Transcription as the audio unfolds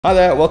Hi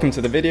there, welcome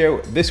to the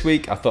video. This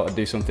week I thought I'd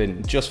do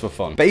something just for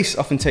fun. Bass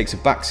often takes a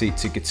backseat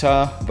to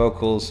guitar,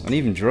 vocals, and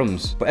even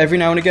drums. But every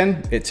now and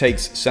again, it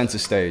takes center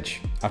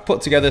stage. I've put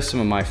together some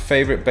of my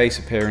favorite bass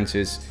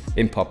appearances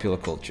in popular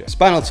culture.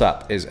 Spinal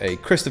Tap is a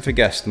Christopher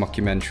Guest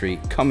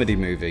mockumentary comedy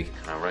movie.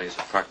 Can I raise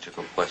a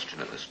practical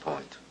question at this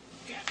point?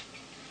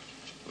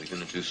 Are we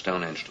going to do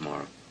Stonehenge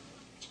tomorrow?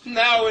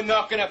 No, we're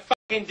not gonna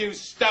fucking do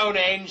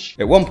Stonehenge.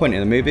 At one point in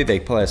the movie, they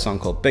play a song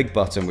called Big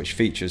Bottom, which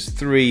features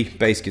 3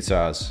 bass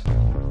guitars.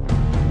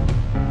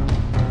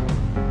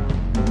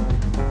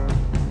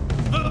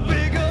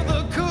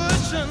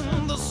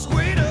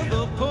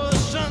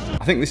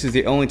 I think this is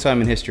the only time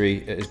in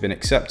history it has been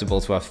acceptable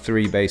to have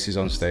 3 basses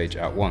on stage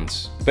at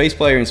once. The bass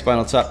player in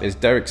Spinal Tap is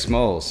Derek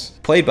Smalls,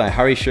 played by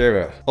Harry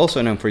Shearer,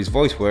 also known for his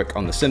voice work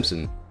on The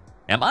Simpsons.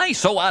 Am I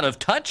so out of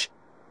touch?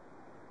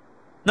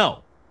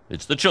 No,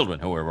 it's the children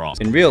who are wrong.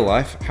 In real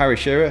life, Harry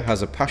Shearer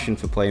has a passion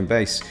for playing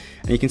bass,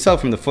 and you can tell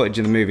from the footage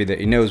in the movie that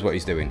he knows what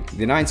he's doing.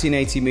 The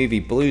 1980 movie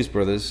Blues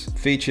Brothers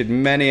featured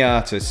many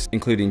artists,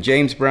 including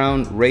James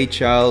Brown, Ray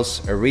Charles,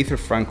 Aretha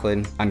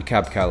Franklin, and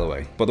Cab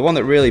Calloway. But the one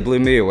that really blew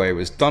me away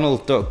was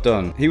Donald Duck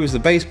Dunn. He was the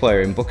bass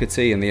player in Booker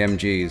T and the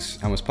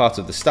MGs, and was part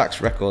of the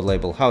Stax record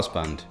label house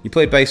band. He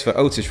played bass for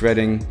Otis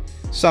Redding,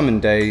 Sam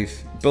and Dave,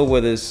 Bill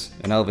Withers,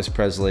 and Elvis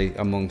Presley,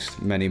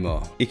 amongst many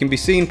more. He can be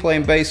seen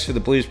playing bass for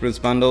the Blues Brothers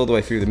band all the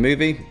way through the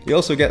movie. He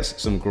also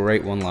gets some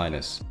great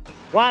one-liners.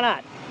 Why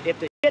not? If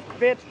the shit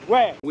fits,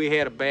 where? We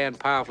had a band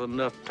powerful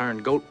enough to turn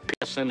goat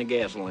piss into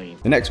gasoline.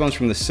 The next one's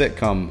from the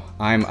sitcom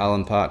I'm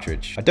Alan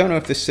Partridge. I don't know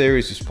if this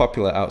series was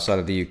popular outside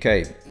of the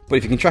UK, but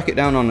if you can track it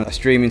down on a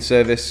streaming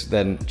service,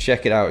 then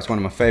check it out. It's one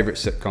of my favourite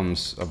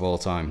sitcoms of all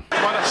time.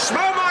 Wanna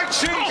smell my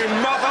cheek,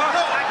 mother?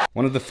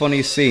 One of the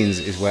funniest scenes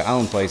is where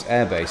Alan plays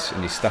air bass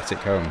in his static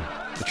home.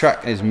 The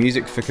track is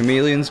Music for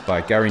Chameleons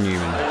by Gary Newman.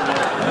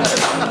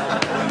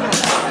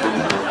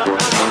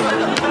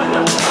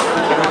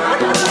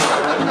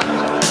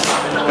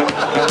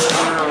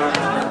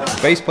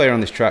 The bass player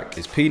on this track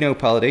is Pino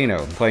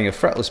Palladino, playing a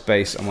fretless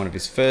bass on one of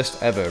his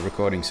first ever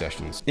recording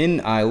sessions. In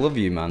I Love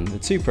You Man, the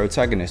 2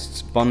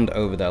 protagonists bond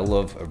over their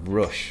love of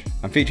Rush,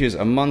 and features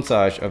a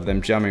montage of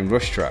them jamming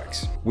Rush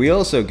tracks. We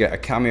also get a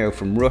cameo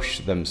from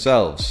Rush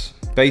themselves.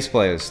 Bass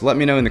players, let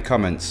me know in the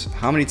comments,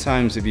 how many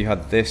times have you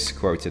had this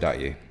quoted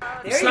at you?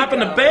 Slapping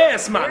the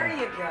bass, man. There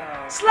you go.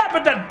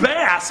 Slapping that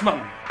bass,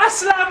 man. I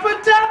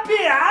slapping that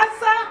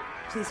bass.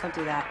 Please don't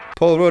do that.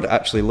 Paul Rudd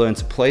actually learned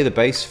to play the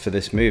bass for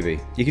this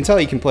movie. You can tell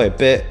he can play a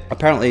bit.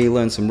 Apparently he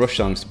learned some Rush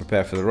songs to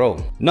prepare for the role.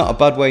 Not a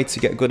bad way to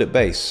get good at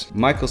bass.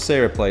 Michael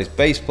Cera plays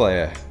bass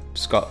player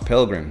Scott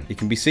Pilgrim. He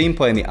can be seen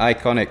playing the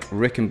iconic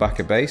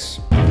Rickenbacker bass.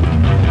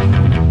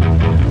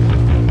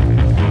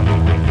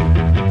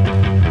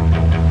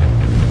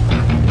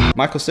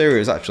 Michael Cera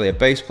is actually a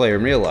bass player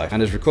in real life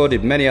and has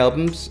recorded many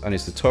albums and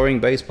is the touring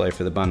bass player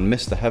for the band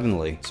Mr.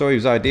 Heavenly, so he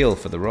was ideal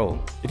for the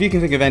role. If you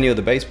can think of any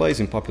other bass players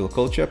in popular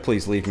culture,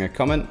 please leave me a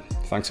comment.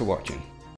 Thanks for watching.